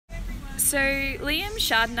So Liam,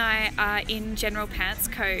 Shard and I are in General Pants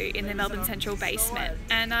Co in the Melbourne Central basement,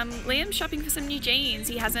 and Liam's shopping for some new jeans.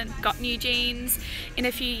 He hasn't got new jeans in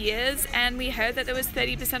a few years, and we heard that there was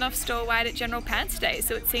 30% off store-wide at General Pants today,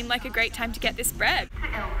 so it seemed like a great time to get this bread.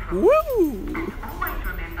 Woo!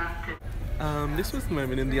 This was the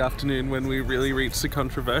moment in the afternoon when we really reached a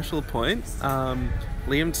controversial point.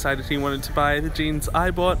 Liam decided he wanted to buy the jeans I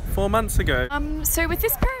bought 4 months ago. So with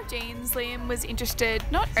this pair of jeans, Liam was interested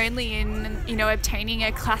not only in, obtaining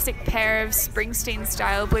a classic pair of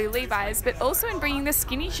Springsteen-style blue Levi's, but also in bringing the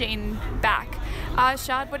skinny jean back.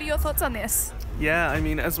 Shard, what are your thoughts on this? Yeah, I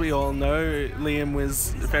mean, as we all know, Liam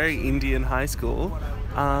was very indie in high school,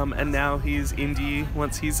 and now he's indie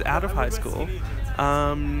once he's out of high school.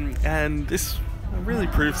 And this really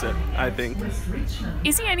proves it, I think.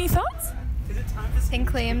 Izzy, any thoughts? I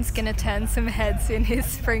think Liam's gonna turn some heads in his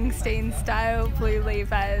Springsteen style blue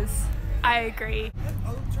Levi's. I agree.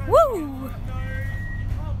 Woo!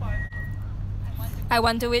 I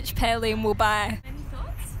wonder which pair Liam will buy. Any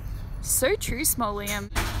thoughts? So true, small Liam.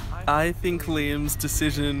 I think Liam's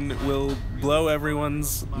decision will blow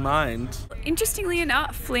everyone's mind. Interestingly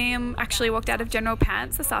enough, Liam actually walked out of General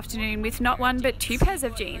Pants this afternoon with not one but 2 pairs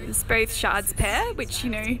of jeans. Both Shard's pair, which,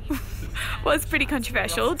 was pretty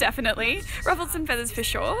controversial, definitely. Ruffles and feathers for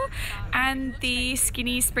sure. And the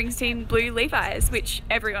skinny Springsteen blue Levi's, which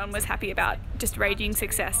everyone was happy about. Just raging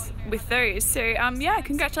success with those. So, yeah,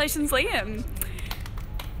 congratulations, Liam.